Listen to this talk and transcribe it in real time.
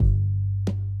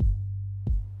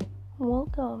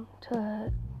welcome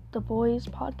to the Boys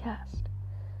Podcast.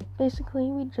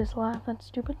 Basically, we just laugh at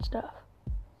stupid stuff.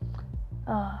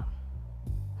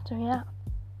 So yeah.